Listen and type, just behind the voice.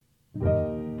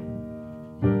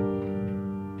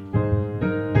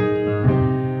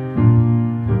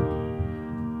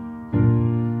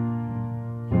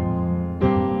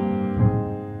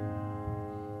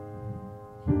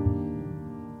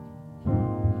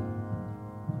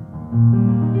Is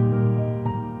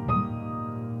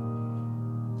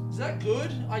that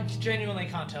good? I genuinely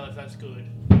can't tell if that's good.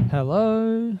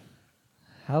 Hello.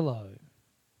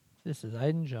 This is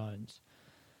Aiden Jones.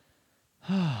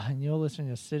 And you're listening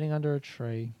to Sitting Under a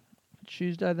Tree,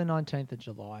 Tuesday the 19th of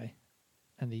July,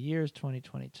 and the year is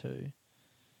 2022.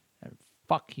 And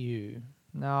fuck you.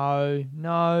 No.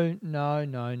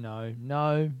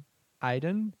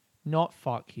 Aiden, not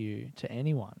fuck you to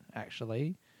anyone,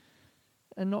 actually.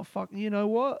 And not fuck, you know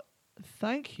what?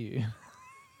 Thank you.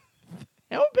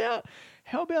 How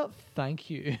about thank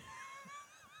you?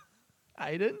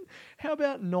 Aiden, how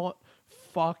about not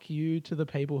fuck you to the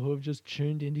people who have just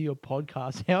tuned into your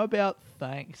podcast? How about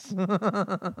thanks?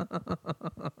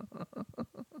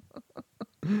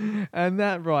 And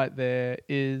that right there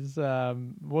is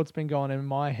what's been going in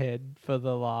my head for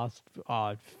the last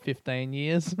 15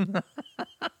 years.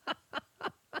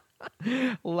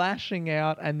 Lashing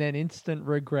out and then instant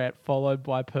regret followed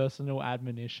by personal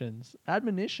admonitions.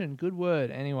 Admonition, good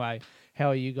word. Anyway, how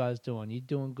are you guys doing? You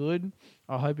doing good?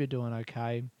 I hope you're doing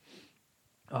okay.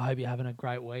 I hope you're having a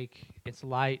great week. It's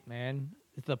late, man.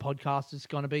 The podcast is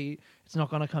going to be, it's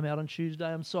not going to come out on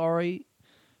Tuesday. I'm sorry.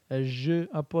 Je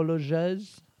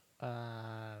apologize.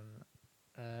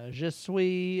 Je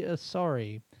suis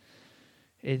sorry.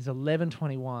 It's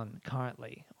 11:21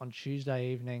 currently on Tuesday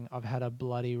evening. I've had a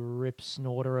bloody rip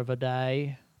snorter of a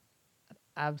day.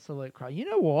 Absolute crap. You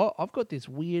know what? I've got this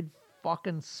weird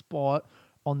fucking spot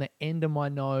on the end of my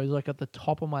nose, like at the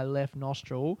top of my left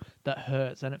nostril, that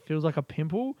hurts, and it feels like a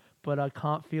pimple, but I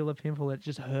can't feel a pimple. It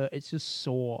just hurts. It's just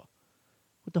sore.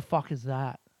 What the fuck is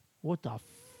that? What the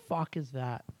fuck is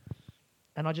that?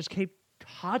 And I just keep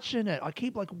touching it. I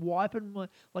keep like wiping my,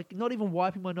 like not even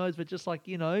wiping my nose, but just like,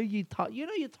 you touch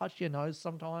your nose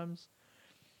sometimes.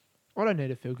 I don't need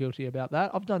to feel guilty about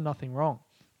that. I've done nothing wrong.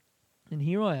 And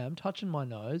here I am touching my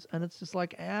nose and it's just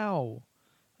like, ow,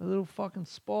 a little fucking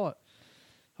spot.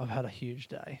 I've had a huge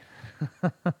day.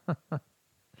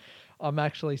 I'm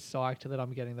actually psyched that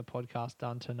I'm getting the podcast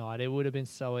done tonight. It would have been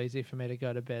so easy for me to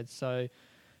go to bed. So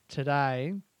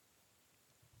today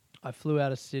I flew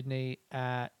out of Sydney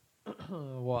at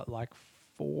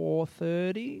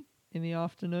 4:30 in the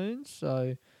afternoon.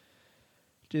 So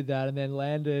did that and then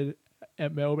landed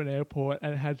at Melbourne Airport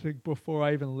and had to, before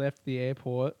I even left the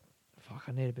airport,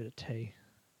 I need a bit of tea.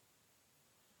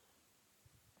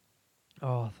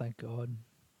 Oh, thank God.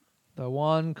 The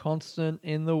one constant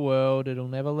in the world, it'll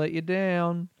never let you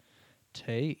down.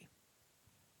 Tea.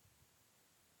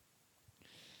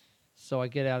 So I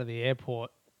get out of the airport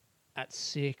at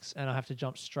 6 and I have to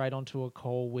jump straight onto a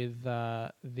call with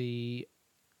the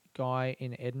guy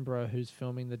in Edinburgh who's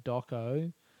filming the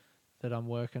doco that I'm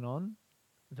working on,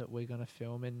 that we're going to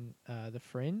film in the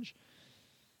Fringe,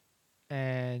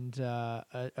 and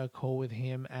a call with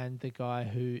him and the guy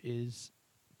who is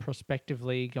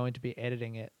prospectively going to be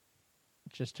editing it,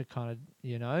 just to kind of,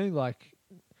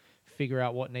 figure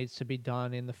out what needs to be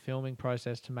done in the filming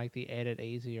process to make the edit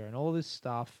easier and all this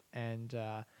stuff. And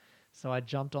so I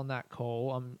jumped on that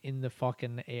call. I'm in the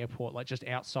fucking airport, like just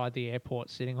outside the airport,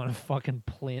 sitting on a fucking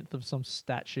plinth of some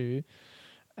statue.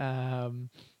 And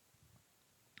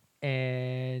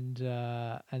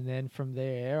then from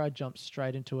there, I jumped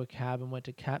straight into a cab and went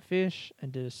to Catfish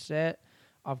and did a set.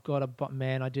 I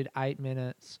did 8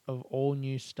 minutes of all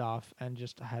new stuff and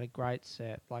just had a great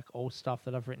set, like all stuff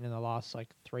that I've written in the last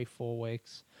 3-4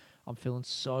 weeks. I'm feeling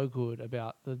so good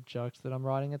about the jokes that I'm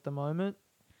writing at the moment.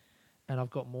 And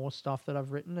I've got more stuff that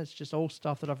I've written. It's just all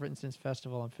stuff that I've written since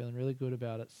festival. I'm feeling really good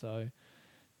about it. So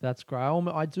that's great.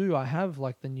 I have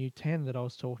the new 10 that I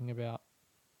was talking about.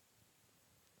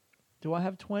 Do I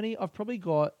have 20? I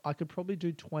could probably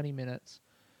do 20 minutes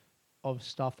of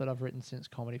stuff that I've written since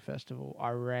Comedy Festival, I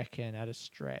reckon, at a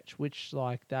stretch, which,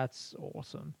 that's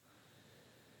awesome.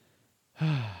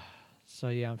 So,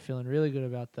 yeah, I'm feeling really good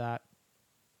about that.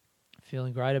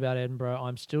 Feeling great about Edinburgh.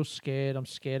 I'm still scared. I'm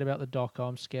scared about the doco.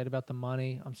 I'm scared about the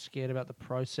money. I'm scared about the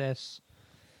process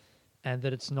and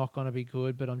that it's not going to be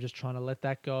good, but I'm just trying to let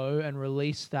that go and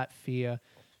release that fear.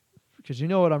 Because you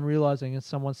know what I'm realizing, and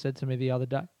someone said to me the other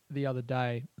day,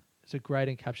 it's a great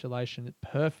encapsulation, that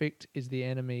perfect is the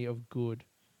enemy of good.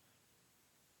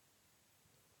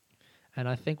 And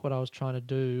I think what I was trying to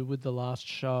do with the last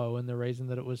show, and the reason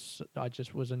that I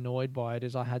just was annoyed by it,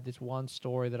 is I had this one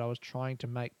story that I was trying to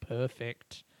make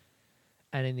perfect.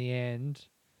 And in the end,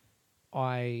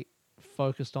 I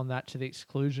focused on that to the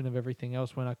exclusion of everything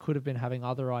else, when I could have been having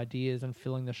other ideas and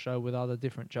filling the show with other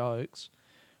different jokes.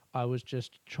 I was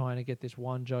just trying to get this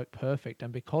one joke perfect.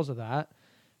 And because of that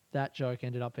joke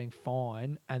ended up being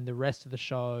fine, and the rest of the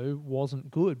show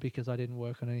wasn't good because I didn't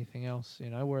work on anything else,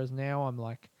 Whereas now I'm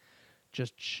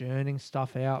just churning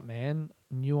stuff out, man.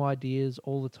 New ideas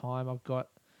all the time. All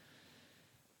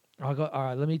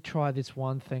right, let me try this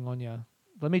one thing on you.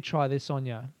 Let me try this on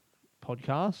you.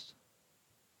 Podcast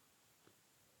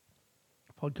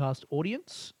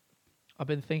audience. I've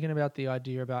been thinking about the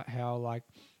idea about how, like,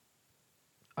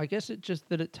 I guess it just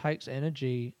that it takes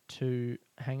energy to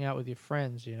hang out with your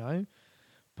friends, you know?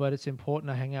 But it's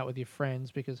important to hang out with your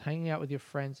friends because hanging out with your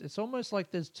friends, it's almost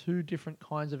like there's two different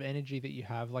kinds of energy that you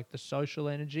have, like the social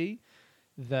energy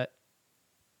that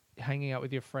hanging out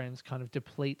with your friends kind of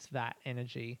depletes that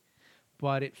energy,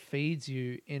 but it feeds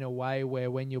you in a way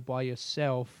where when you're by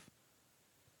yourself,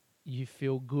 you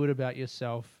feel good about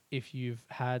yourself if you've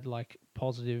had like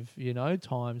positive, you know,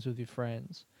 times with your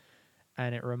friends.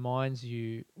 And it reminds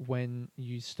you when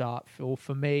you start, or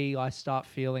for me, I start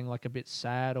feeling like a bit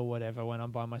sad or whatever when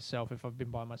I'm by myself, if I've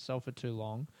been by myself for too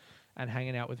long. And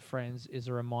hanging out with friends is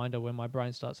a reminder when my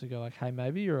brain starts to go like, hey,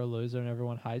 maybe you're a loser and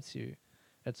everyone hates you.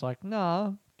 It's like,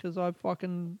 nah, because I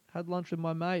fucking had lunch with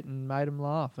my mate and made him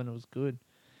laugh and it was good.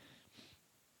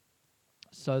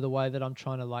 So the way that I'm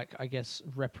trying to, like, I guess,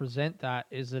 represent that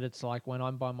is that it's like when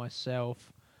I'm by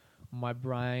myself, my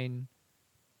brain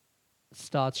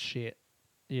starts shit.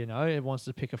 You know, it wants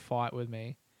to pick a fight with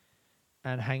me.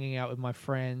 And hanging out with my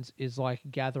friends is like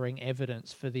gathering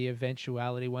evidence for the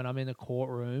eventuality when I'm in the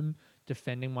courtroom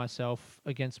defending myself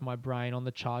against my brain on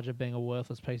the charge of being a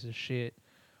worthless piece of shit.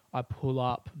 I pull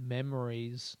up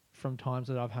memories from times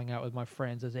that I've hung out with my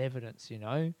friends as evidence, you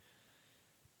know?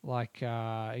 Like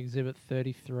Exhibit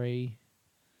 33,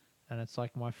 and it's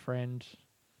like my friend,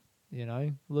 you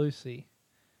know, Lucy.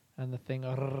 And the thing,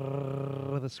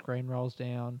 the screen rolls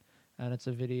down, and it's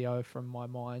a video from my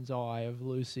mind's eye of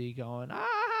Lucy going,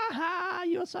 ah,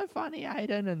 you're so funny,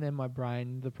 Aiden. And then my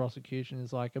brain, the prosecution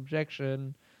is like,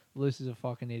 objection, Lucy's a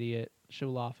fucking idiot.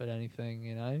 She'll laugh at anything,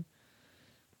 you know?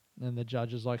 And the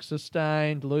judge is like,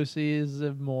 sustained, Lucy is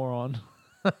a moron.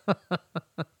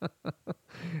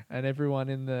 And everyone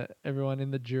in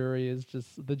the jury is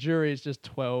just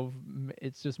 12.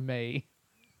 It's just me.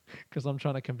 Because I'm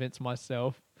trying to convince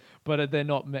myself. But they're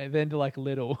not, they're like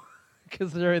little.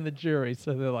 Because they're in the jury,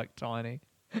 so they're like tiny.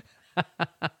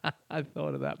 I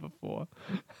thought of that before.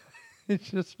 It's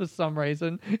just for some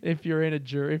reason, if you're in a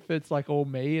jury, if it's like all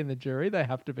me in the jury, they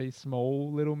have to be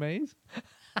small little me's.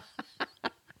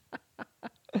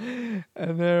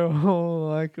 And they're all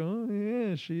like, oh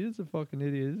yeah, she is a fucking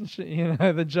idiot, isn't she? You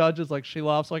know, the judge is like, she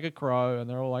laughs like a crow. And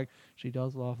they're all like, she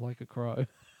does laugh like a crow.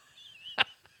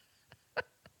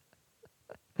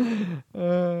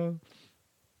 And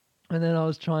then I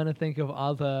was trying to think of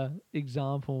other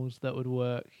examples that would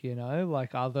work, you know,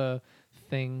 like other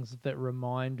things that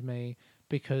remind me,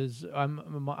 because I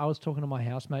was talking to my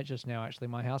housemate just now, actually.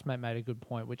 My housemate made a good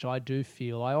point, which I do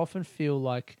feel. I often feel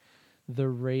like the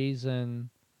reason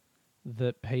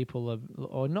that people are,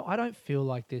 or not, I don't feel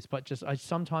like this, but just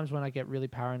sometimes when I get really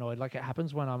paranoid, like it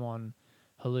happens when I'm on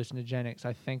hallucinogenics,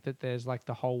 I think that there's like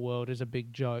the whole world is a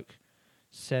big joke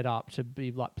set up to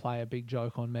be like play a big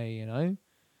joke on me, you know?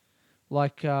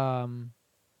 Like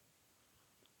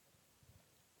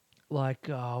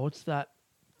what's that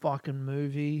fucking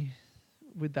movie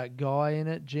with that guy in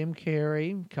it, Jim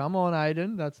Carrey? Come on,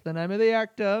 Aiden, that's the name of the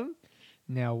actor.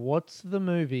 Now, what's the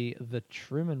movie? The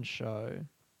Truman Show.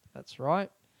 That's right.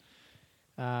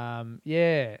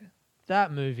 Yeah,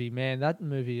 that movie, man, that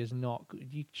movie is not good.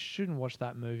 You shouldn't watch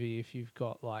that movie if you've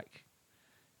got like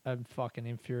a fucking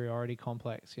inferiority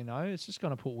complex, you know? It's just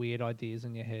going to put weird ideas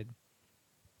in your head.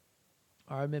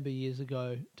 I remember years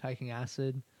ago taking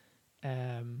acid.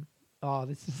 This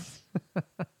is...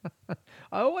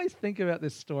 I always think about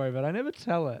this story, but I never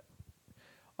tell it.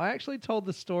 I actually told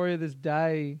the story of this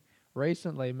day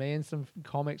recently. Me and some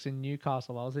comics in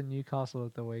Newcastle. I was in Newcastle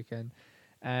at the weekend,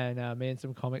 and me and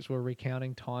some comics were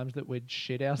recounting times that we'd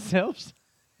shit ourselves.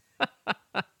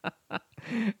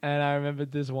 And I remember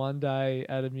this one day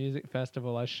at a music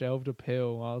festival, I shelved a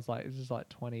pill. I was like, this is like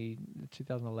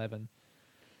 2011.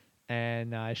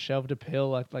 And I shelved a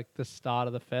pill at like the start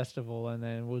of the festival, and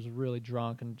then was really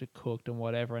drunk and cooked and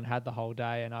whatever, and had the whole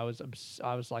day. And I was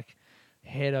like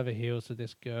head over heels to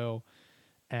this girl,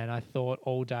 and I thought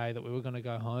all day that we were going to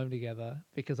go home together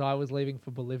because I was leaving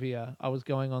for Bolivia. I was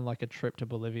going on like a trip to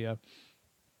Bolivia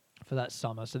for that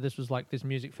summer. So this was like, this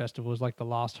music festival was like the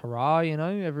last hurrah, you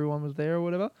know, everyone was there or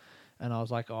whatever. And I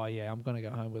was like, oh yeah, I'm going to go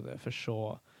home with her for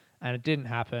sure. And it didn't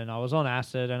happen. I was on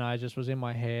acid and I just was in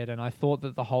my head, and I thought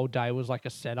that the whole day was like a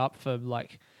setup for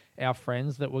like our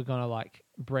friends that were going to like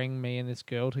bring me and this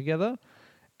girl together.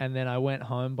 And then I went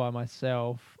home by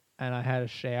myself and I had a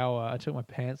shower. I took my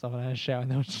pants off and I had a shower, and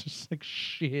there was just like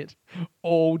shit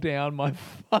all down my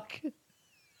fucking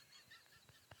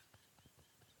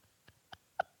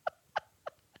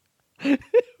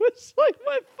was like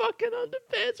my fucking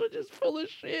underpants were just full of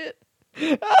shit.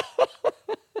 And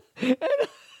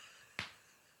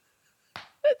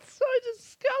it's so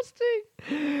disgusting.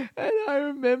 And I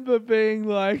remember being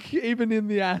like, even in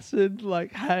the acid,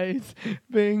 like haze,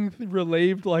 being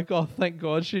relieved, like, oh, thank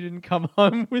God she didn't come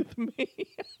home with me.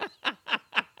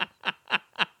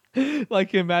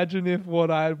 Like, imagine if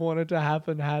what I had wanted to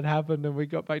happen had happened and we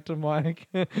got back to Mike,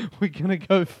 we're going to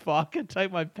go fuck and take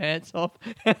my pants off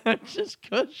and I just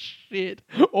got shit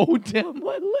all down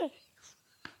my legs.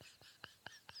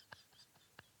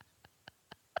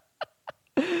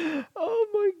 Oh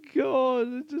my God,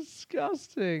 it's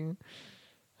disgusting.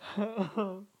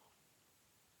 But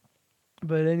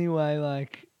anyway,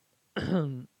 like,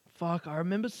 fuck, I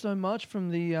remember so much from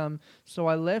the, so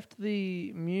I left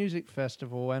the music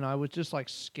festival and I was just like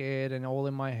scared and all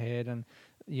in my head, and,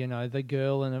 you know, the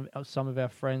girl and some of our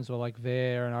friends were like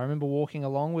there, and I remember walking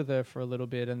along with her for a little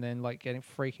bit and then like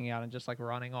freaking out and just like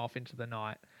running off into the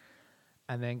night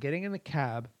and then getting in the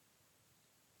cab.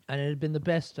 And it had been the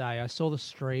best day. I saw the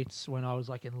Streets when I was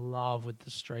like in love with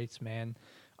the Streets, man.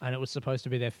 And it was supposed to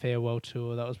be their farewell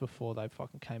tour. That was before they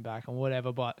fucking came back and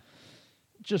whatever. But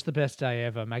just the best day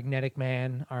ever. Magnetic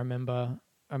Man, I remember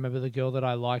the girl that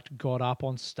I liked got up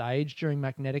on stage during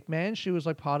Magnetic Man. She was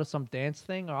like part of some dance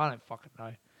thing. I don't fucking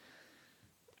know.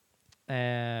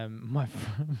 My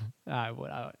friend,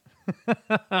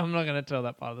 I'm not going to tell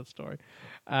that part of the story.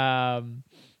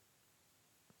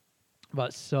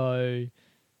 But so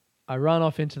I run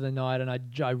off into the night and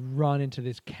I run into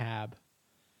this cab.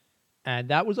 And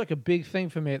that was like a big thing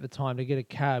for me at the time, to get a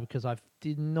cab, because I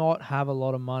did not have a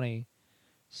lot of money.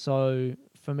 So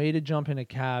for me to jump in a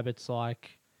cab, it's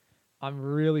like I'm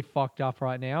really fucked up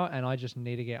right now and I just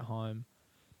need to get home.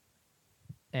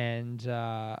 And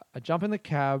I jump in the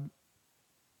cab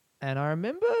and I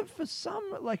remember for some,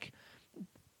 like,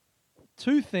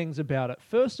 two things about it.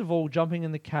 First of all, jumping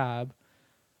in the cab,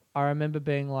 I remember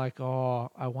being like, oh,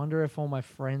 I wonder if all my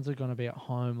friends are going to be at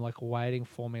home, like, waiting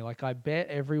for me. Like, I bet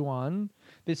everyone,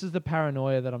 this is the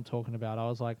paranoia that I'm talking about. I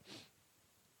was like,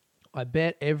 I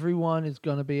bet everyone is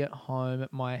going to be at home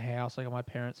at my house, like at my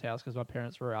parents' house, because my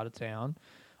parents were out of town.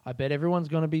 I bet everyone's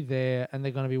going to be there and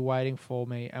they're going to be waiting for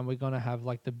me, and we're going to have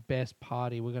like the best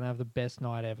party. We're going to have the best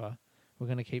night ever. We're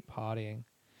going to keep partying.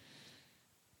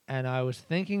 And I was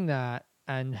thinking that,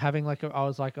 and having like, I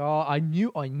was like, oh, I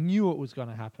knew it was going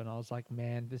to happen. I was like,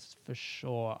 man, this is for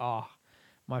sure. Oh,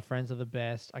 my friends are the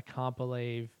best. I can't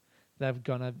believe they've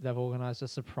organized a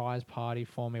surprise party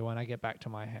for me when I get back to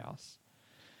my house.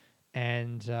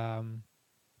 And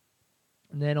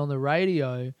then on the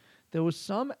radio, there was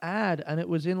some ad, and it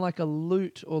was in like a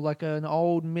lute or like an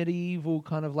old medieval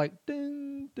kind of like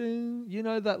ding, ding. You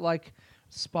know, that like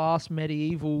sparse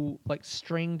medieval like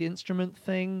stringed instrument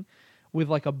thing with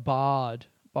like a bard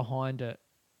behind it,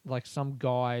 like some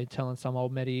guy telling some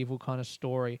old medieval kind of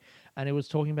story. And it was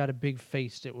talking about a big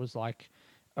feast. It was like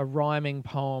a rhyming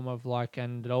poem of like,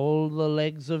 and all the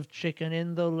legs of chicken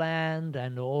in the land,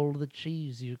 and all the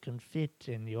cheese you can fit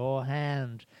in your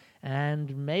hand,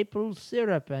 and maple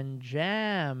syrup and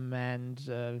jam,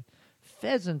 and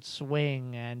pheasant's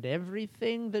wing, and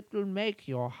everything that will make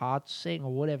your heart sing,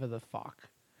 or whatever the fuck.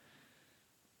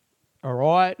 All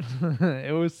right?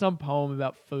 It was some poem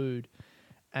about food.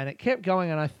 And it kept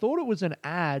going, and I thought it was an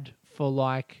ad for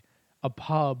like a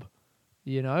pub,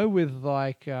 you know, with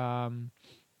like a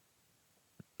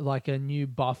new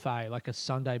buffet, like a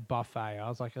Sunday buffet. I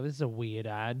was like, oh, this is a weird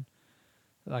ad.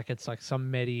 Like, it's like some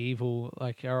medieval,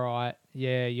 like, all right,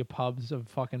 yeah, your pub's a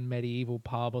fucking medieval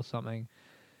pub or something.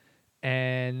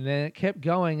 And then it kept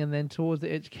going, and then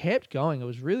it kept going. It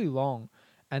was really long.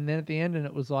 And then at the end, and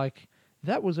it was like,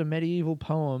 that was a medieval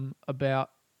poem about,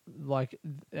 like,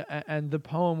 and the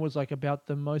poem was like about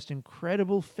the most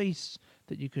incredible feasts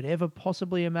that you could ever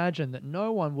possibly imagine, that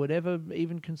no one would ever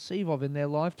even conceive of in their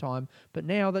lifetime, but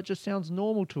now that just sounds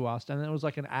normal to us. And then it was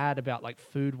like an ad about like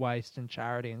food waste and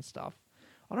charity and stuff.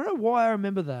 I don't know why I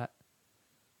remember that,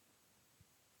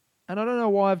 and I don't know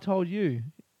why I've told you,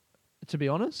 to be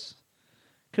honest,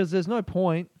 because there's no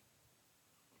point.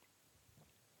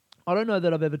 I don't know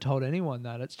that I've ever told anyone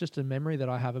that. It's just a memory that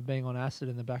I have of being on acid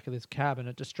in the back of this cab, and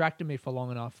it distracted me for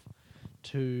long enough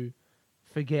to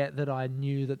forget that I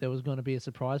knew that there was going to be a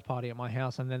surprise party at my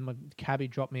house. And then my cabbie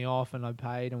dropped me off and I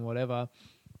paid and whatever,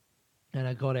 and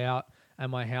I got out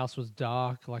and my house was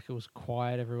dark, like it was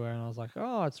quiet everywhere, and I was like,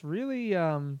 oh, it's really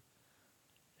yeah,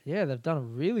 they've done a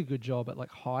really good job at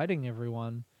like hiding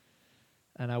everyone.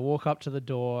 And I walk up to the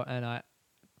door and I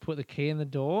put the key in the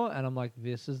door, and I'm like,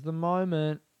 this is the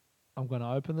moment. I'm going to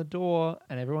open the door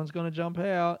and everyone's going to jump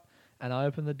out. And I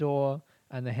opened the door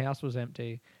and the house was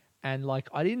empty. and like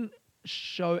I didn't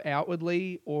show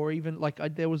outwardly or even like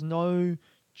there was no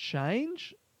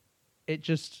change. It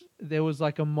just there was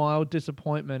like a mild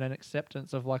disappointment and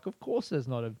acceptance of like, of course there's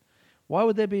not a. Why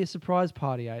would there be a surprise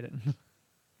party, Aiden?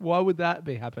 Why would that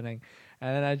be happening?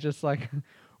 And then I just like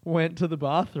went to the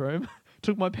bathroom,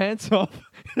 took my pants off,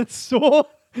 and saw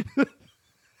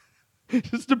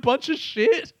just a bunch of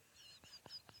shit.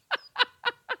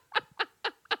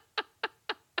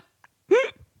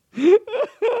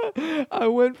 I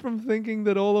went from thinking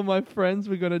that all of my friends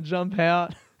were going to jump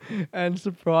out and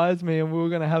surprise me and we were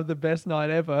going to have the best night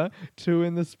ever to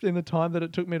in the time that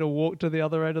it took me to walk to the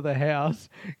other end of the house,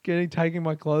 taking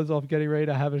my clothes off, getting ready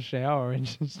to have a shower and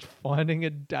just finding a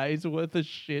day's worth of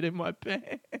shit in my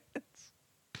pants.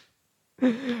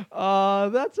 Oh,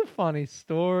 that's a funny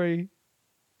story.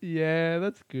 Yeah,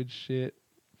 that's good shit.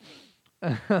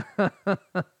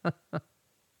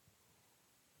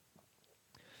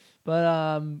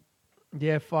 But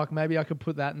yeah, fuck, maybe I could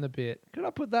put that in the bit. Could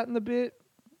I put that in the bit?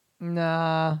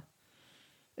 Nah.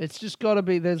 It's just got to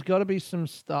be, there's got to be some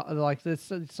stuff, like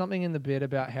there's something in the bit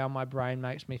about how my brain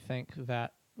makes me think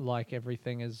that like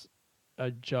everything is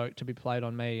a joke to be played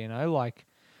on me, you know? Like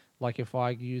if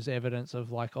I use evidence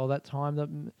of like, oh, that time that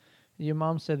your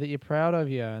mum said that you're proud of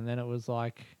you, and then it was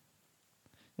like,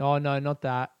 oh, no, not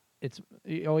that. It's,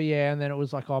 oh, yeah, and then it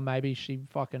was like, oh, maybe she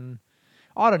fucking,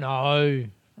 I don't know.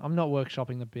 I'm not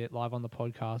workshopping the bit live on the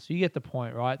podcast. You get the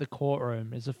point, right? The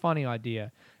courtroom is a funny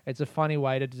idea. It's a funny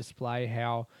way to display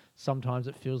how sometimes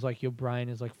it feels like your brain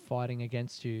is like fighting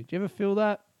against you. Do you ever feel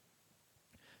that?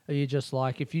 Are you just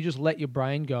like, if you just let your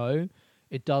brain go,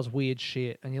 it does weird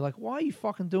shit. And you're like, why are you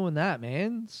fucking doing that,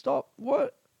 man? Stop.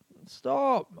 What?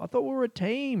 Stop. I thought we were a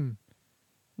team.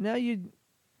 Now you're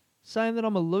saying that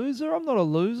I'm a loser? I'm not a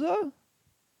loser.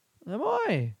 Am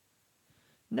I?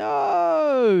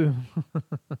 No.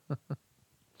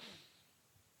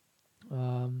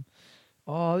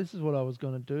 Oh, this is what I was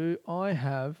going to do.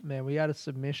 We had a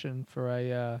submission for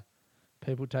a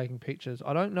people taking pictures.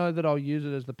 I don't know that I'll use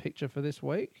it as the picture for this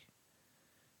week,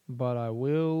 but I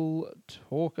will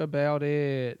talk about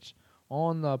it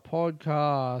on the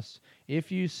podcast.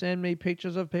 If you send me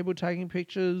pictures of people taking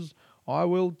pictures, I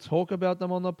will talk about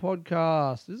them on the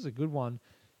podcast. This is a good one.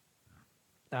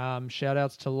 Shout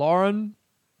outs to Lauren.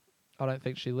 I don't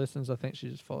think she listens. I think she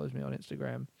just follows me on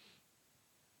Instagram.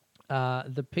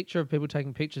 The picture of people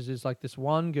taking pictures is like this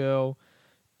one girl.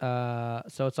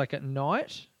 So it's like at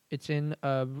night. It's in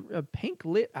a pink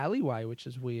lit alleyway, which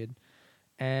is weird.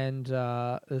 And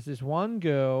there's this one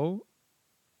girl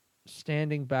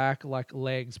standing back, like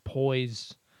legs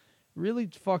poised. Really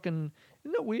fucking...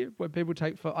 Isn't it weird when people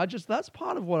take... That's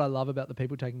part of what I love about the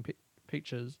people taking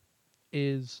pictures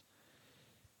is...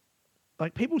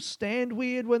 Like, people stand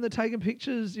weird when they're taking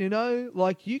pictures, you know?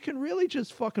 Like, you can really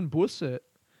just fucking buss it.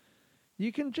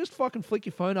 You can just fucking flick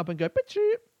your phone up and go,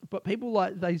 but people,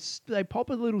 like, they pop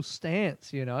a little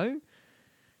stance, you know?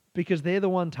 Because they're the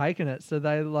one taking it, so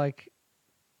they're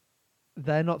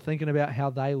not thinking about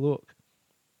how they look.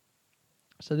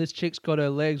 So this chick's got her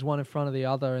legs one in front of the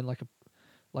other in, like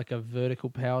a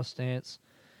vertical power stance.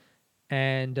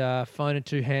 And phone in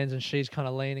two hands, and she's kind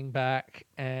of leaning back,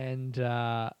 and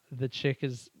the chick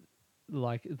is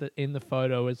like in the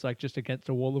photo is like just against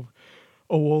a wall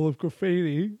of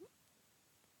graffiti.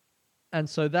 And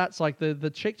so that's like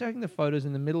the chick taking the photos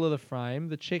in the middle of the frame.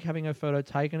 The chick having her photo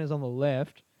taken is on the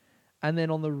left, and then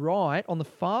on the right, on the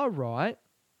far right,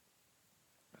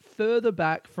 further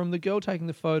back from the girl taking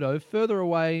the photo, further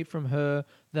away from her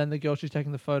than the girl she's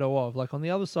taking the photo of, like on the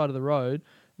other side of the road.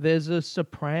 There's a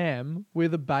Supram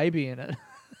with a baby in it.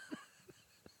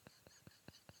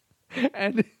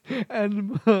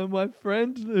 and my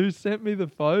friend who sent me the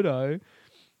photo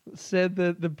said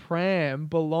that the pram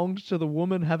belonged to the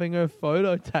woman having her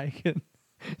photo taken.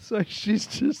 So she's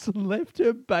just left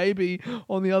her baby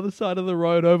on the other side of the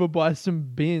road over by some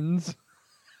bins.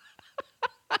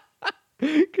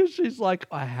 Because she's like,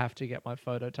 I have to get my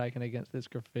photo taken against this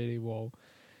graffiti wall.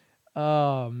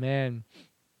 Oh, man.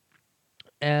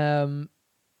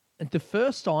 The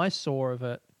first I saw of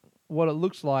it, what it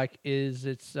looks like is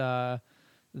it's the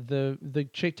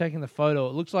chick taking the photo.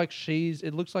 It looks like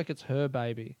it's her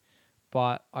baby,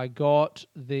 but I got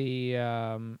the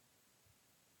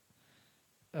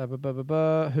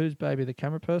whose baby? The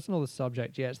camera person or the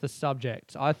subject? Yeah, it's the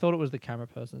subject. I thought it was the camera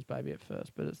person's baby at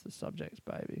first, but it's the subject's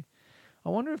baby. I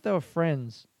wonder if they were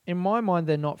friends. In my mind,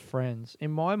 they're not friends.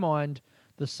 In my mind,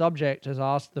 the subject has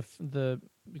asked the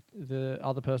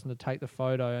other person to take the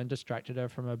photo and distracted her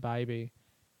from her baby.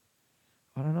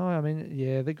 I don't know. I mean,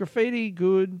 yeah, the graffiti,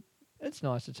 good. It's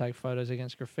nice to take photos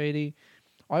against graffiti.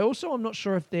 I also am not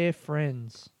sure if they're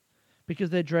friends. because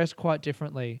they're dressed quite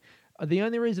differently. The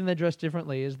only reason they're dressed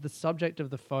differently is the subject of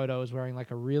the photo is wearing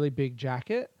like a really big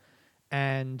jacket,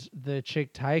 and the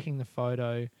chick taking the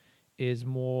photo is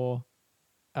more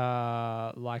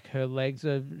like her legs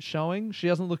are showing. She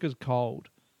doesn't look as cold.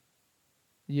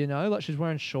 You know, like she's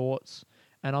wearing shorts,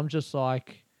 and I'm just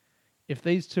like, if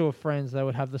these two are friends, they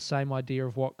would have the same idea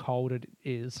of what cold it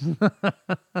is.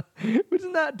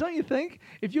 Isn't that, don't you think?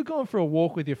 If you're going for a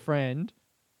walk with your friend,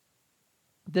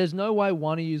 there's no way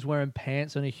one of you's wearing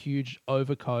pants and a huge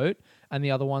overcoat and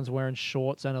the other one's wearing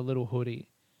shorts and a little hoodie.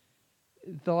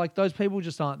 They're like, those people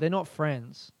just aren't, they're not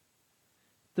friends.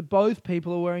 Both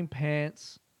people are wearing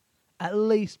pants. At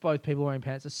least both people are wearing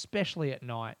pants, especially at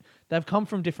night. They've come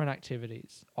from different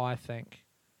activities, I think.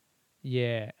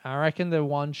 Yeah, I reckon the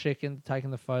one chick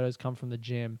taking the photos come from the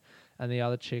gym, and the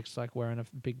other chick's like wearing a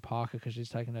big parka because she's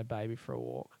taking her baby for a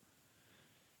walk.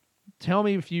 Tell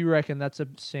me if you reckon that's a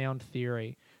sound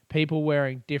theory. People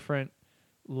wearing different,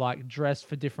 like dressed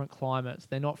for different climates.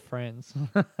 They're not friends.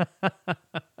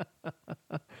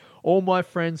 All my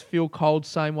friends feel cold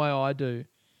same way I do.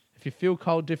 If you feel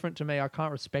cold different to me, I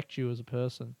can't respect you as a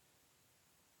person.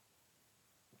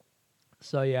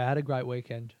 So yeah, I had a great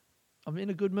weekend. I'm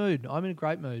in a good mood. I'm in a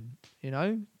great mood, you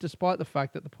know, despite the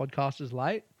fact that the podcast is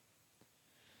late.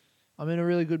 I'm in a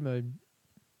really good mood.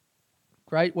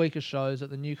 Great week of shows at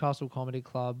the Newcastle Comedy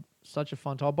Club. Such a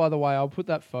fun time. By the way, I'll put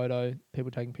that photo, people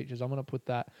taking pictures. I'm going to put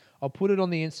that. I'll put it on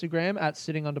the Instagram at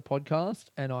Sitting Under Podcast,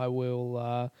 and I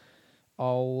will.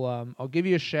 I'll give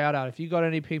you a shout out if you got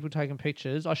any people taking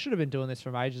pictures. I should have been doing this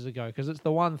from ages ago because it's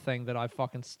the one thing that I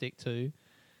fucking stick to.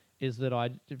 Is that I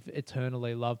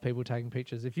eternally love people taking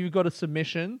pictures. If you've got a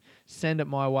submission, send it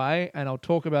my way, and I'll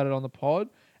talk about it on the pod,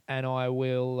 and I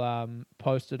will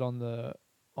post it on the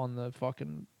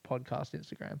fucking podcast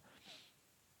Instagram.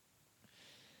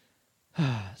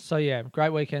 So yeah,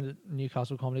 great weekend at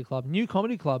Newcastle Comedy Club. New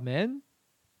comedy club, man.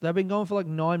 They've been going for like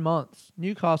 9 months.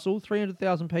 Newcastle,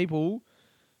 300,000 people.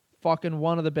 Fucking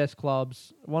one of the best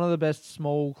clubs. One of the best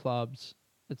small clubs.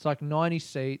 It's like 90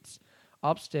 seats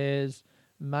upstairs.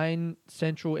 Main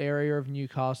central area of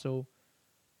Newcastle.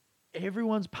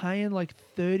 Everyone's paying like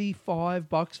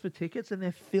 $35 for tickets and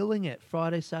they're filling it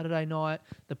Friday, Saturday night.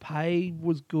 The pay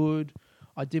was good.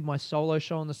 I did my solo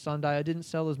show on the Sunday. I didn't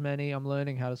sell as many. I'm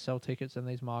learning how to sell tickets in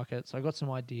these markets. I got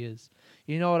some ideas.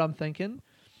 You know what I'm thinking?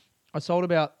 I sold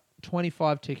about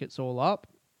 25 tickets all up.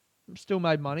 Still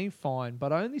made money, fine.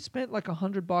 But I only spent like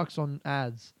 $100 on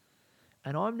ads.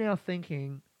 And I'm now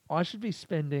thinking I should be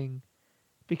spending...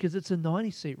 because it's a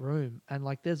 90-seat room, and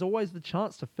like there's always the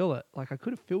chance to fill it. Like I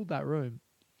could have filled that room.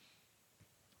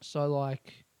 So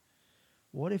like,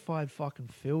 what if I'd fucking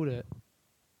filled it?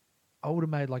 I would have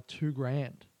made like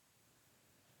 $2,000.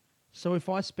 So if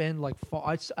I spend like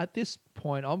at this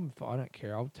point, I don't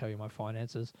care. I'll tell you my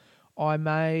finances. I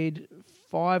made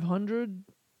 $500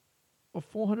 or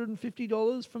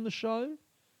 $450 from the show,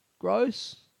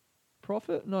 gross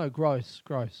profit. No, gross.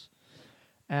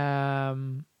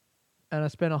 And I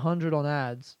spent $100 on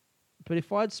ads. But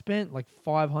if I'd spent like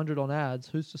 $500 on ads,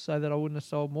 who's to say that I wouldn't have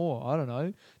sold more? I don't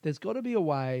know. There's got to be a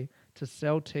way to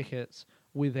sell tickets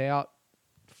without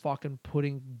fucking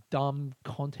putting dumb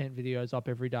content videos up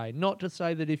every day. Not to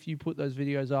say that if you put those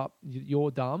videos up,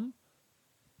 you're dumb,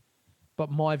 but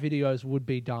my videos would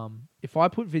be dumb. If I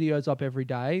put videos up every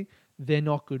day, they're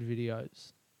not good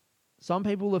videos. Some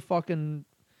people are fucking,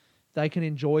 they can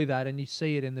enjoy that and you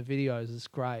see it in the videos. It's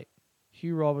great.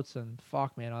 Hugh Robertson,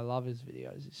 fuck man, I love his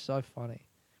videos. He's so funny.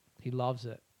 He loves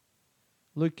it.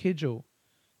 Luke Kidgel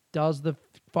does the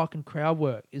fucking crowd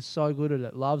work, is so good at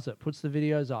it, loves it, puts the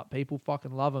videos up. People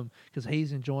fucking love him because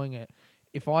he's enjoying it.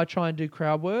 If I try and do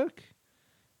crowd work,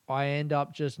 I end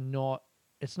up just not,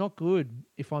 it's not good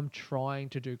if I'm trying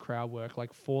to do crowd work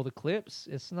like for the clips.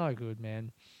 It's no good,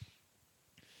 man.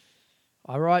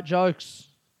 I write jokes.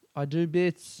 I do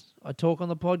bits. I talk on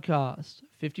the podcast.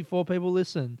 54 people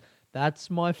listen. That's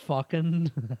my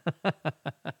fucking...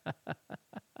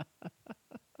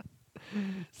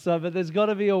 So, but there's got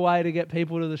to be a way to get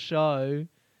people to the show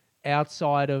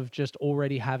outside of just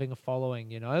already having a following,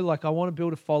 you know? Like, I want to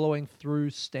build a following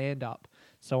through stand-up.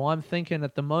 So I'm thinking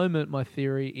at the moment, my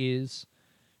theory is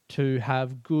to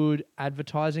have good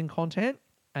advertising content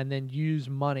and then use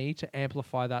money to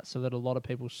amplify that so that a lot of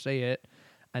people see it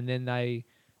and then they,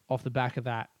 off the back of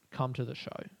that, come to the show,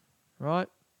 right?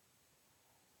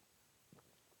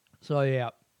 So,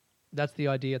 yeah. That's the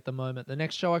idea at the moment. The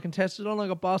next show I can test it on, I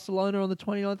got Barcelona on the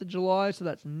 29th of July, so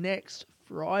that's next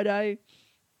Friday.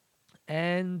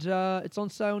 And it's on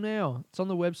sale now. It's on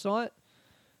the website.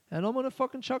 And I'm going to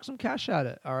fucking chuck some cash at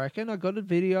it, I reckon. I got a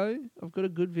video. I've got a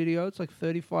good video. It's like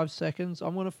 35 seconds.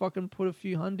 I'm going to fucking put a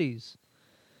few hundies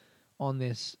on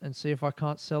this and see if I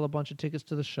can't sell a bunch of tickets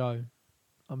to the show.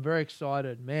 I'm very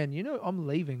excited. Man, you know, I'm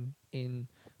leaving in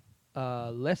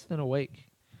less than a week.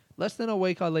 Less than a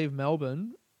week I leave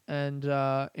Melbourne. And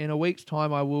in a week's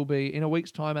time, in a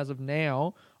week's time as of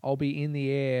now, I'll be in the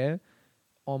air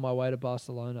on my way to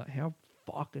Barcelona. How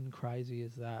fucking crazy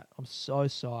is that? I'm so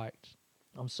psyched.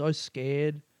 I'm so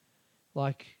scared,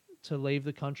 like, to leave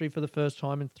the country for the first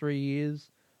time in 3 years.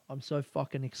 I'm so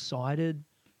fucking excited.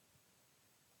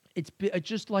 It's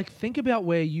just like, think about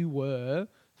where you were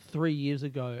 3 years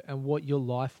ago and what your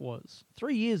life was.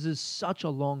 3 years is such a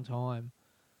long time.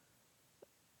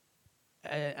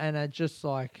 And I just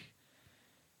like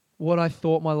what I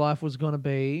thought my life was going to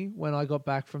be when I got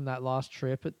back from that last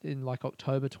trip in like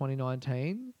October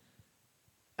 2019.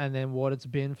 And then what it's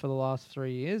been for the last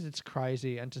 3 years, it's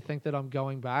crazy. And to think that I'm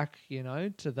going back, you know,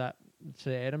 to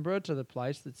Edinburgh, to the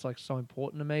place that's like so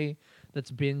important to me,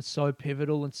 that's been so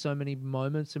pivotal in so many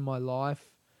moments in my life,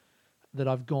 that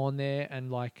I've gone there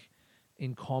and like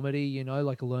in comedy, you know,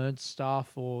 like learned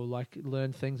stuff or like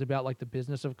learned things about like the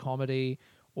business of comedy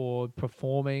or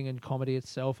performing and comedy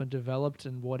itself and developed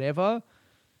and whatever,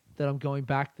 that I'm going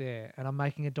back there and I'm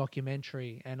making a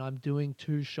documentary and I'm doing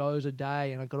 2 shows a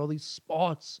day and I've got all these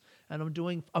spots and I'm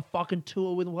doing a fucking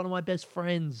tour with one of my best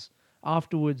friends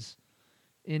afterwards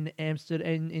in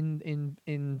Amsterdam,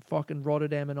 in fucking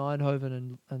Rotterdam and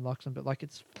Eindhoven and Luxembourg. Like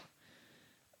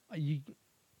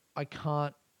I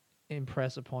can't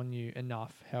impress upon you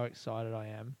enough how excited I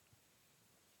am.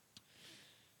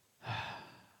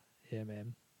 Yeah,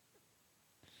 man.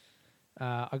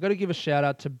 I got to give a shout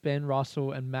out to Ben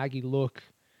Russell and Maggie Look,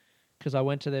 because I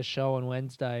went to their show on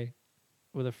Wednesday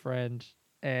with a friend,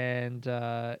 and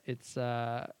it's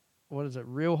what is it?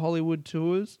 Real Hollywood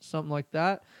Tours, something like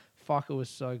that. Fuck, it was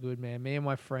so good, man. Me and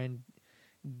my friend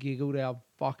giggled our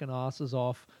fucking asses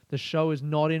off. The show is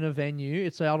not in a venue;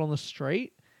 it's out on the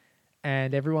street,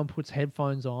 and everyone puts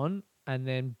headphones on. And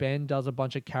then Ben does a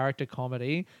bunch of character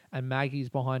comedy, and Maggie's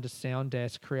behind a sound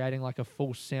desk creating like a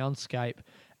full soundscape,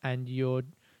 and you're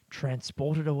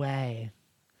transported away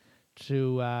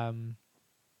to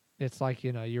it's like,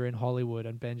 you know, you're in Hollywood,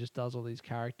 and Ben just does all these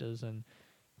characters. And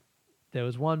there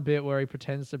was one bit where he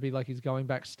pretends to be like he's going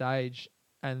backstage,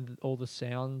 and all the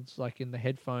sounds like in the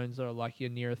headphones are like you're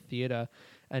near a theater,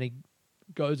 and he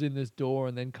goes in this door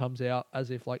and then comes out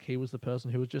as if like he was the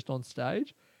person who was just on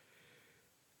stage.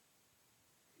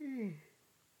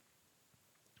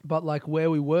 But like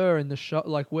where we were in the show,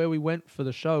 like where we went for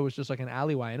the show was just like an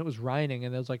alleyway, and it was raining,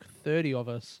 and there was like 30 of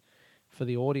us for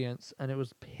the audience, and it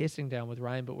was pissing down with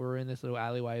rain, but we were in this little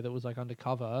alleyway that was like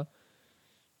undercover.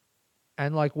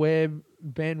 And like where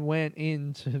Ben went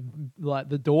into, like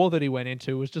the door that he went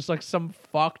into was just like some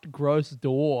fucked gross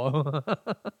door.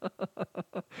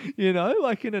 You know,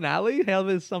 like in an alley, how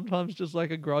there's sometimes just like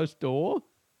a gross door.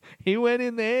 He went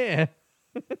in there.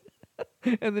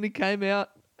 And then he came out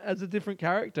as a different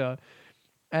character.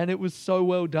 And it was so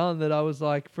well done that I was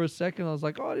like, for a second, I was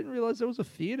like, oh, I didn't realize there was a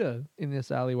theater in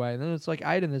this alleyway. And then it's like,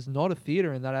 Aiden, there's not a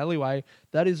theater in that alleyway.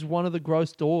 That is one of the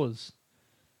gross doors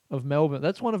of Melbourne.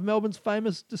 That's one of Melbourne's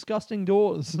famous disgusting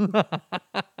doors.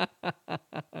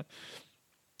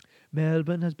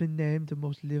 Melbourne has been named the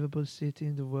most livable city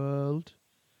in the world.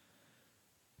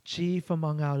 Chief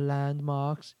among our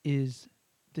landmarks is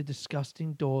the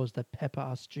disgusting doors that pepper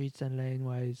our streets and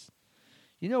laneways.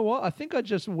 You know what? I think I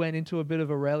just went into a bit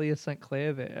of Aurelia St.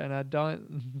 Clair there, and I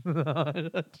don't...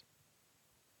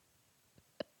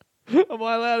 Am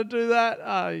I allowed to do that?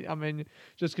 I mean,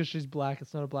 just because she's black,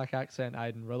 it's not a black accent,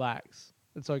 Aiden. Relax.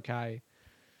 It's okay.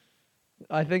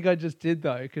 I think I just did,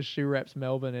 though, because she reps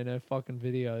Melbourne in her fucking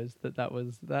videos.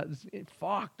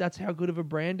 That's how good of a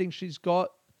branding she's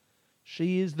got.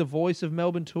 She is the voice of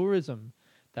Melbourne tourism.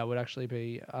 That would actually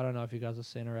be, I don't know if you guys have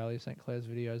seen Aurelia St. Clair's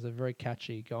videos. They're very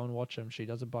catchy. Go and watch them. She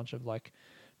does a bunch of like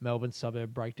Melbourne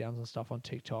suburb breakdowns and stuff on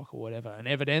TikTok or whatever. And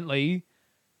evidently,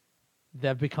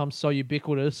 they've become so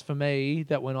ubiquitous for me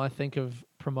that when I think of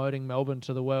promoting Melbourne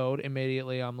to the world,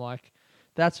 immediately I'm like,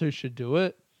 that's who should do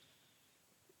it.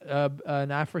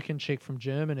 An African chick from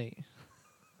Germany.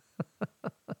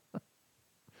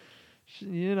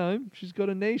 You know, she's got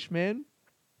a niche, man.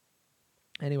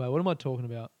 Anyway, what am I talking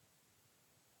about?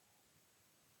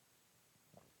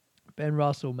 Ben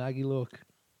Russell, Maggie Look.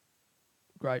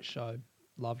 Great show.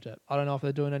 Loved it. I don't know if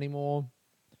they're doing any more.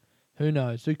 Who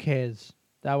knows? Who cares?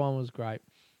 That one was great.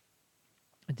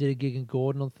 I did a gig in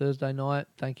Gordon on Thursday night.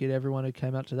 Thank you to everyone who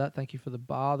came out to that. Thank you for the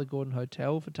bar, the Gordon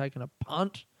Hotel, for taking a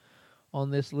punt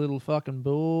on this little fucking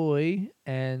boy.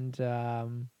 And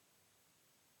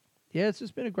yeah, it's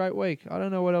just been a great week. I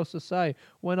don't know what else to say.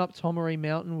 Went up Tomaree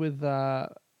Mountain with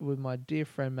my dear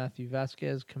friend Matthew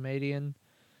Vasquez, comedian.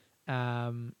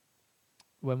 Um,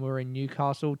 when we were in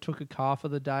Newcastle, took a car for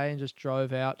the day and just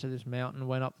drove out to this mountain.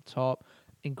 Went up the top,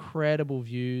 incredible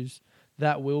views.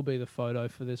 That will be the photo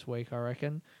for this week, I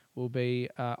reckon. Will be.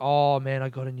 Oh man, I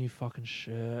got a new fucking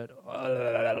shirt,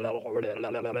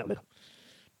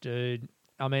 dude.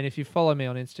 I mean, if you follow me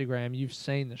on Instagram, you've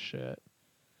seen the shirt.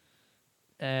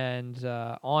 And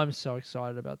I'm so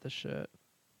excited about the shirt.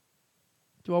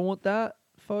 Do I want that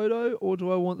photo or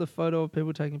do I want the photo of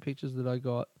people taking pictures that I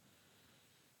got?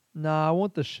 Nah, I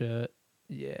want the shirt.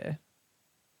 Yeah.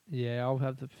 Yeah, I'll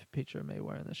have the picture of me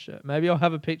wearing the shirt. Maybe I'll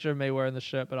have a picture of me wearing the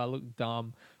shirt, but I look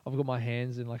dumb. I've got my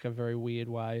hands in like a very weird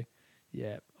way.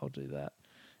 Yeah, I'll do that.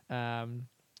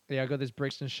 Yeah, I got this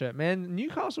Brixton shirt. Man,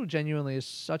 Newcastle genuinely is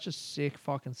such a sick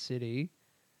fucking city.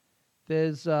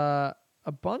 There's a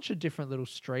bunch of different little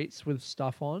streets with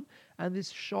stuff on, and this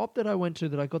shop that I went to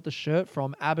that I got the shirt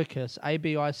from, Abacus,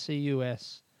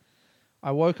 Abicus.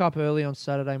 I woke up early on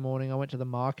Saturday morning. I went to the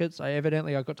markets. I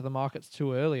got to the markets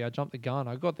too early. I jumped the gun.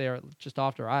 I got there at just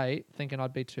after 8, thinking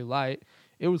I'd be too late.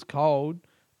 It was cold,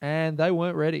 and they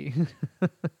weren't ready.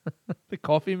 The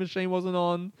coffee machine wasn't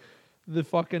on.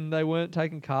 They weren't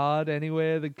taking card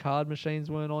anywhere. The card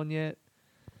machines weren't on yet.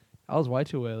 I was way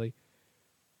too early.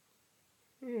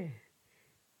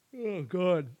 Oh,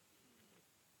 God.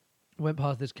 Went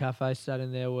past this cafe, sat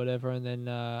in there, whatever, and then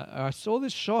I saw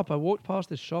this shop. I walked past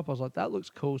this shop. I was like, that looks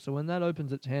cool. So when that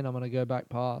opens at 10, I'm going to go back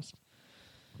past.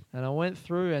 And I went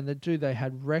through, and they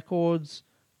had records,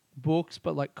 books,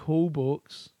 but like cool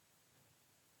books.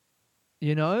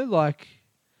 You know, like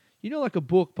a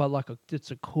book, but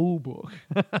it's a cool book.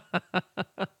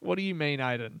 What do you mean,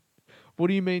 Aiden? What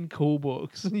do you mean cool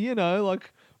books?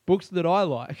 Like books that I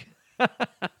like.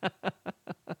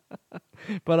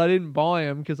 But I didn't buy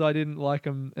them because I didn't like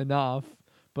them enough.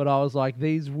 But I was like,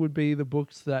 these would be the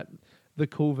books that the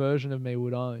cool version of me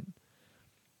would own.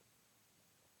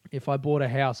 If I bought a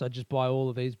house, I'd just buy all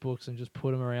of these books and just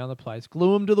put them around the place.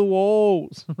 Glue them to the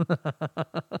walls.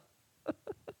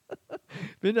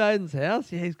 Been to Aiden's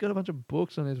house? Yeah, he's got a bunch of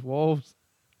books on his walls.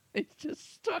 He's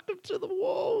just stuck them to the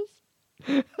walls.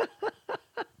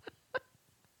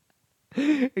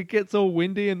 It gets all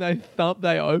windy and they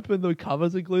open, the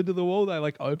covers are glued to the wall. They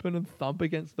like open and thump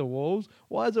against the walls.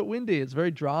 Why is it windy? It's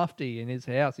very drafty in his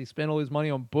house. He spent all his money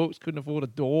on books, couldn't afford a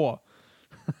door.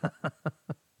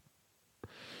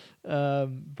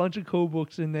 Bunch of cool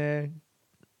books in there.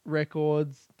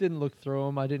 Records. Didn't look through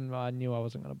them. I knew I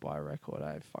wasn't going to buy a record.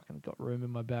 I fucking got room in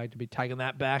my bag to be taking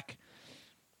that back.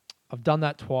 I've done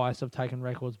that twice. I've taken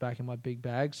records back in my big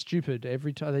bag. Stupid.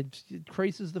 Every time it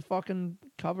creases the fucking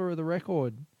cover of the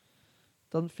record.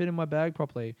 Doesn't fit in my bag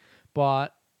properly.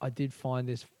 But I did find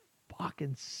this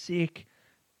fucking sick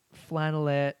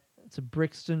flannelette. It's a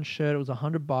Brixton shirt. It was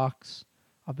 $100.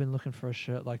 I've been looking for a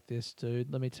shirt like this,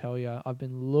 dude. Let me tell you, I've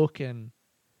been looking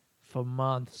for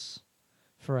months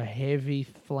for a heavy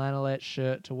flannelette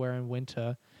shirt to wear in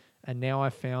winter, and now I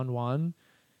found one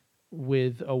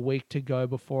with a week to go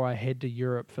before I head to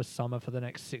Europe for summer for the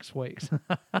next 6 weeks.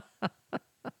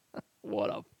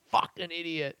 What a fucking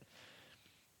idiot.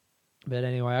 But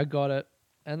anyway, I got it.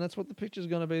 And that's what the picture's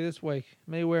going to be this week.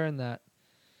 Me wearing that.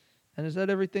 And is that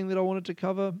everything that I wanted to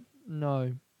cover?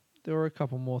 No. There were a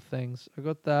couple more things. I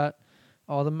got that.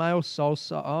 Oh, the male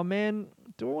salsa. Oh, man.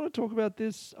 Do I want to talk about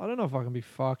this? I don't know if I can be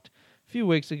fucked. A few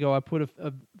weeks ago, I put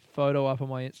a photo up on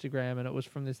my Instagram, and it was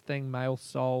from this thing, Male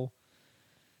Soul.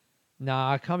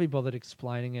 Nah, I can't be bothered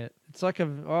explaining it. It's like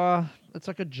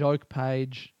a joke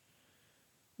page.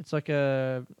 It's like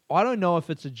I don't know if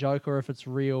it's a joke or if it's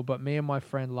real, but me and my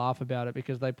friend laugh about it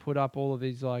because they put up all of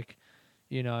these like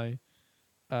male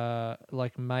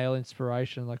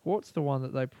inspiration. Like, what's the one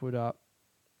that they put up?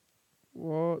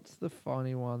 What's the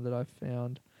funny one that I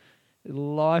found?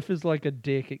 Life is like a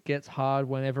dick. It gets hard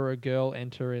whenever a girl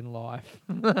enter in life.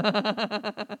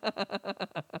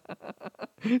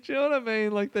 Do you know what I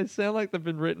mean? Like, they sound like they've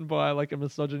been written by like a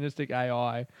misogynistic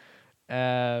AI.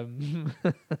 And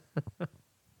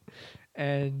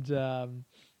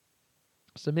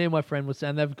so me and my friend were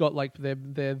saying they've got like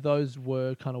those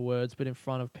were kind of words, but in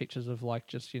front of pictures of like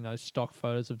just stock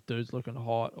photos of dudes looking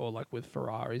hot or like with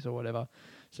Ferraris or whatever.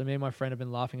 So me and my friend have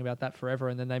been laughing about that forever,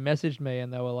 and then they messaged me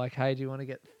and they were like, "Hey, do you want to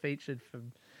get featured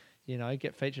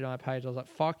get featured on my page?" I was like,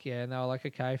 "Fuck yeah!" And they were like,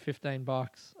 "Okay,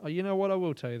 $15." Oh, you know what? I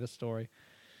will tell you the story.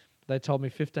 They told me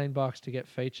 $15 to get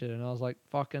featured, and I was like,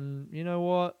 "Fucking, you know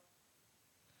what?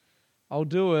 I'll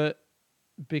do it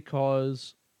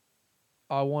because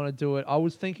I want to do it." I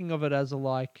was thinking of it as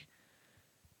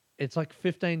it's like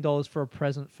 $15 for a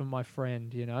present for my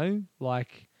friend, you know,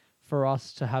 like for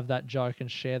us to have that joke and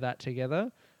share that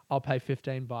together. I'll pay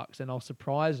 $15 and I'll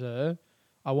surprise her.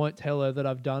 I won't tell her that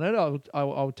I've done it.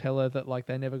 I'll tell her that like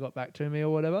they never got back to me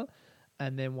or whatever,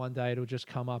 and then one day it'll just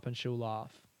come up and she'll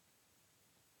laugh.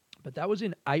 But that was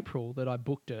in April that I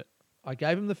booked it. I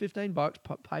gave them the $15,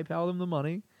 PayPal them the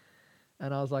money,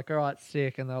 and I was like, all right,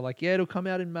 sick. And they were like, yeah, it'll come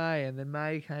out in May. And then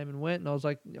May came and went, and I was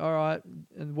like, all right,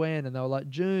 and when? And they were like,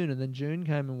 June. And then June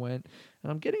came and went.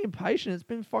 And I'm getting impatient. It's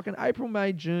been fucking April,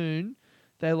 May, June.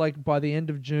 They're like, by the end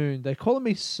of June, they're calling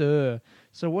me sir.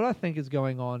 So what I think is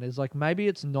going on is like, maybe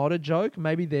it's not a joke.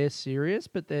 Maybe they're serious,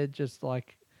 but they're just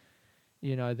like,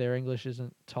 you know, their English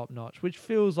isn't top notch, which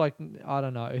feels like, I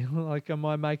don't know, like, am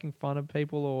I making fun of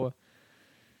people or...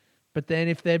 But then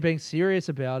if they're being serious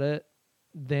about it,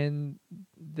 then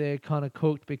they're kind of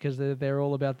cooked because they're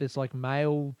all about this like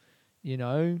male, you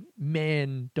know,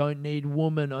 men don't need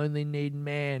woman, only need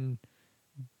man.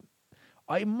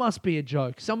 It must be a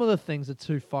joke. Some of the things are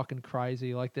too fucking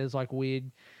crazy. Like there's like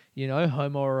weird, you know,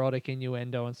 homoerotic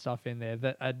innuendo and stuff in there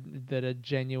that are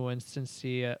genuine,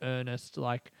 sincere, earnest,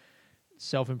 like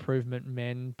self-improvement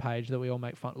men page that we all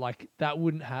make fun. Like that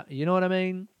wouldn't happen. You know what I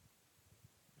mean?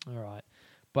 All right.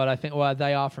 But I think, well,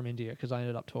 they are from India because I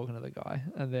ended up talking to the guy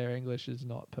and their English is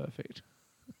not perfect.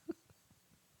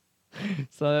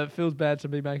 So it feels bad to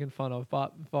be making fun of,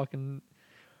 but fucking...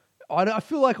 I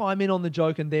feel like I'm in on the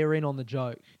joke and they're in on the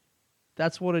joke.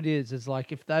 That's what it is. It's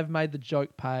like if they've made the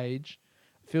joke page,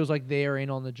 it feels like they're in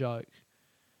on the joke.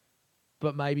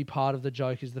 But maybe part of the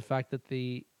joke is the fact that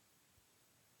the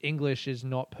English is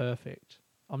not perfect.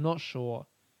 I'm not sure.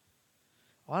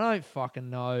 I don't fucking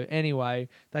know. Anyway,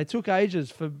 they took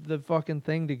ages for the fucking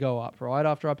thing to go up, right?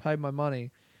 After I paid my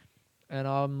money. And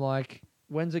I'm like,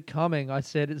 when's it coming? I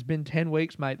said, it's been 10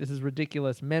 weeks, mate. This is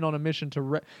ridiculous. Men on a mission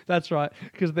to... That's right.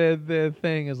 Because their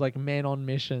thing is like men on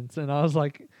missions. And I was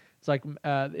like, it's like,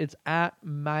 it's at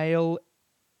male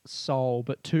soul,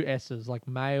 but 2 S's, like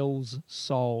male's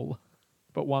soul,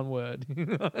 but 1 word.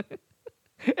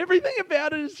 Everything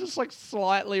about it is just like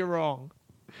slightly wrong.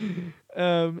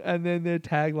 And then their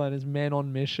tagline is men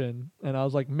on mission. And I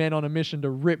was like, men on a mission to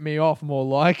rip me off, more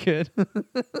like it.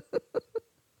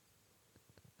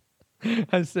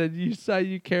 I said, you say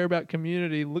you care about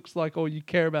community, looks like all you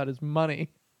care about is money.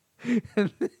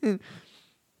 And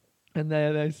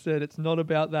they said, it's not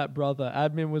about that, brother.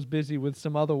 Admin was busy with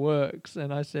some other works.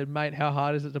 And I said, mate, how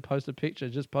hard is it to post a picture?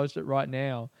 Just post it right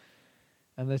now.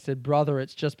 And they said, brother,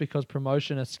 it's just because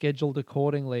promotion is scheduled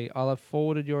accordingly. I'll have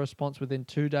forwarded your response within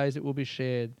 2 days. It will be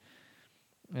shared.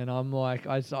 And I'm like,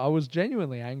 I was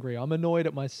genuinely angry. I'm annoyed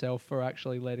at myself for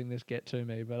actually letting this get to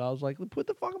me. But I was like, put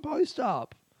the fucking post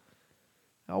up.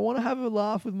 I want to have a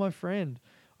laugh with my friend.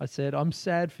 I said, I'm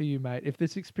sad for you, mate. If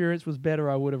this experience was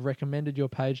better, I would have recommended your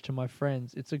page to my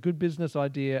friends. It's a good business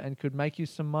idea and could make you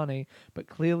some money, but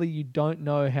clearly you don't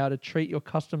know how to treat your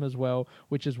customers well,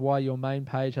 which is why your main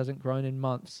page hasn't grown in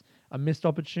months. A missed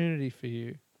opportunity for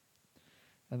you.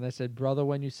 And they said, brother,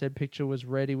 when you said picture was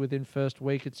ready within first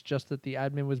week, it's just that the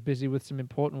admin was busy with some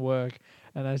important work.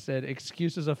 And I said,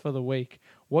 excuses are for the weak.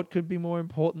 What could be more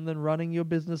important than running your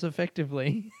business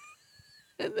effectively?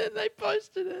 And then they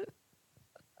posted it.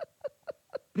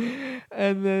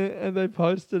 And they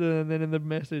posted it, and then in the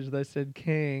message they said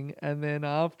king, and then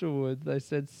afterwards they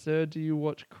said, sir, do you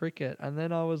watch cricket? And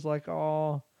then I was like,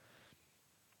 oh,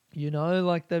 you know,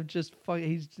 like they've just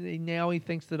now he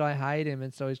thinks that I hate him,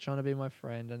 and so he's trying to be my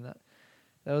friend, and that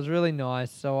was really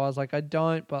nice. So I was like, I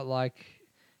don't, but like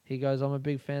he goes, I'm a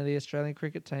big fan of the Australian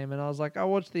cricket team, and I was like, I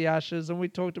watched the Ashes and we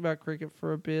talked about cricket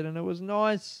for a bit and it was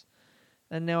nice,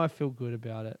 and now I feel good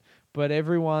about it. But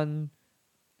everyone,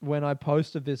 when I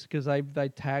posted this, because they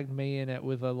tagged me in it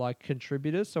with a like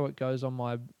contributor, so it goes on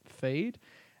my feed,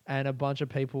 and a bunch of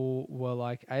people were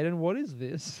like, Aiden, what is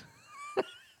this?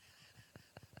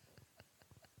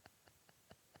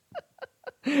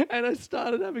 And I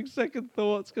started having second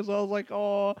thoughts because I was like,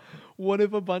 oh, what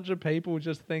if a bunch of people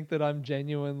just think that I'm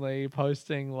genuinely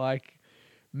posting like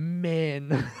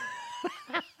men?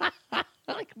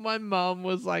 Like my mum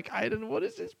was like, Aiden, what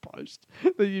is this post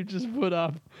that you just put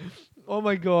up? Oh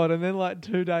my God. And then like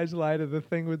 2 days later, the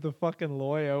thing with the fucking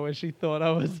lawyer where she thought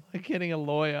I was like getting a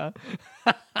lawyer.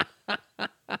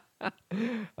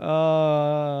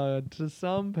 To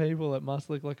some people, it must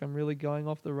look like I'm really going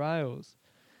off the rails.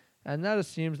 And that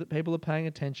assumes that people are paying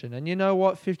attention. And you know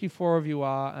what? 54 of you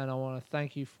are, and I want to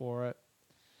thank you for it,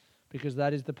 because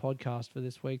that is the podcast for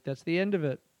this week. That's the end of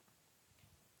it.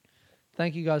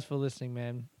 Thank you guys for listening,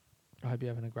 man. I hope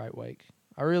you're having a great week.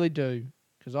 I really do,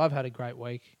 because I've had a great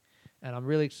week, and I'm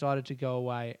really excited to go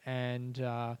away. And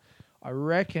I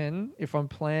reckon if I'm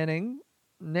planning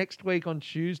next week on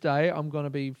Tuesday, I'm gonna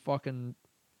be fucking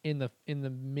in the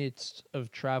midst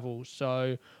of travel.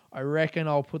 So I reckon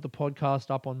I'll put the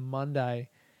podcast up on Monday.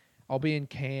 I'll be in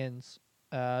Cairns,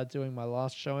 doing my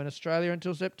last show in Australia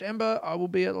until September. I will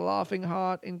be at Laughing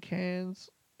Heart in Cairns,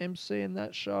 emceeing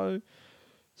that show.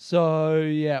 So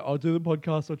yeah, I'll do the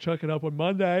podcast. I'll chuck it up on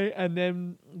Monday, and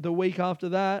then the week after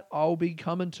that, I'll be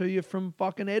coming to you from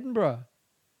fucking Edinburgh.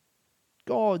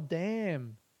 God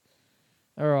damn.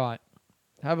 All right.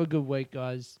 Have a good week,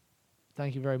 guys.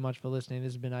 Thank you very much for listening.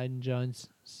 This has been Aiden Jones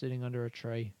sitting under a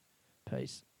tree.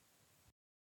 Peace.